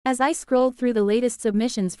As I scrolled through the latest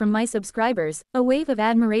submissions from my subscribers, a wave of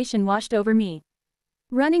admiration washed over me.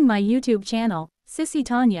 Running my YouTube channel, Sissy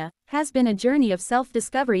Tania, has been a journey of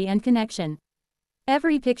self-discovery and connection.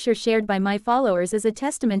 Every picture shared by my followers is a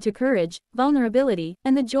testament to courage, vulnerability,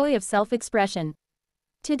 and the joy of self-expression.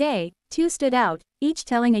 Today, two stood out, each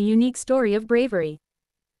telling a unique story of bravery.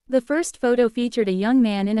 The first photo featured a young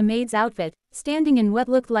man in a maid's outfit, standing in what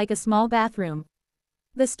looked like a small bathroom.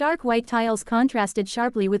 The stark white tiles contrasted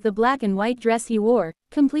sharply with the black and white dress he wore,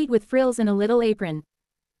 complete with frills and a little apron.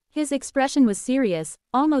 His expression was serious,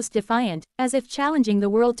 almost defiant, as if challenging the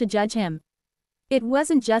world to judge him. It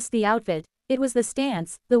wasn't just the outfit, it was the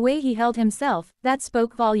stance, the way he held himself, that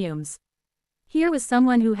spoke volumes. Here was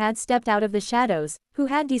someone who had stepped out of the shadows, who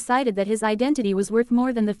had decided that his identity was worth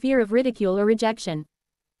more than the fear of ridicule or rejection.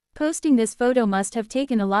 Posting this photo must have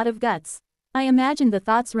taken a lot of guts. I imagined the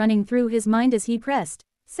thoughts running through his mind as he pressed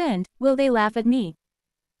send. Will they laugh at me?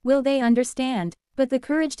 Will they understand? But the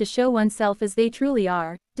courage to show oneself as they truly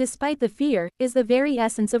are, despite the fear, is the very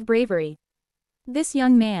essence of bravery. This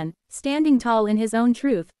young man, standing tall in his own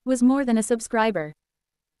truth, was more than a subscriber.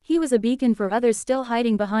 He was a beacon for others still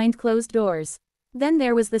hiding behind closed doors. Then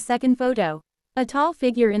there was the second photo. A tall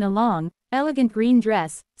figure in a long, elegant green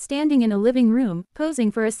dress, standing in a living room,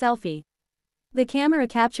 posing for a selfie. The camera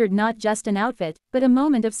captured not just an outfit, but a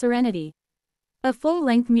moment of serenity. A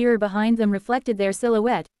full-length mirror behind them reflected their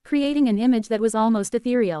silhouette, creating an image that was almost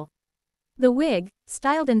ethereal. The wig,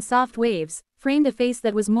 styled in soft waves, framed a face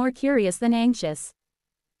that was more curious than anxious.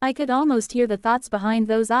 I could almost hear the thoughts behind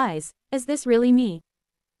those eyes. Is this really me?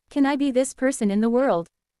 Can I be this person in the world?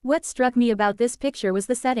 What struck me about this picture was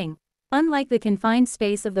the setting. Unlike the confined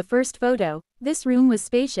space of the first photo, this room was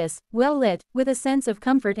spacious, well lit, with a sense of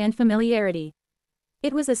comfort and familiarity.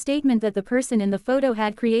 It was a statement that the person in the photo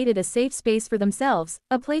had created a safe space for themselves,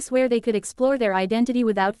 a place where they could explore their identity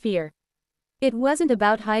without fear. It wasn't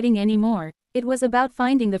about hiding anymore, it was about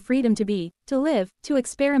finding the freedom to be, to live, to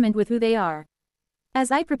experiment with who they are. As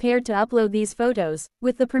I prepared to upload these photos,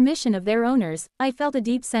 with the permission of their owners, I felt a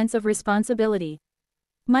deep sense of responsibility.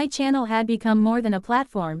 My channel had become more than a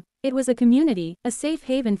platform, it was a community, a safe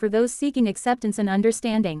haven for those seeking acceptance and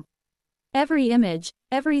understanding. Every image,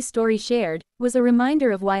 every story shared, was a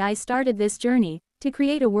reminder of why I started this journey, to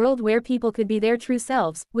create a world where people could be their true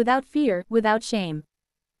selves, without fear, without shame.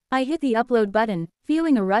 I hit the upload button,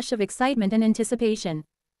 feeling a rush of excitement and anticipation.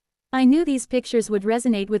 I knew these pictures would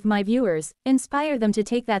resonate with my viewers, inspire them to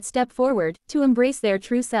take that step forward, to embrace their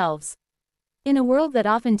true selves. In a world that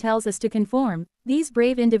often tells us to conform, these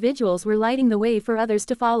brave individuals were lighting the way for others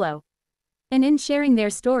to follow. And in sharing their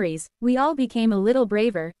stories, we all became a little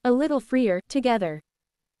braver, a little freer, together.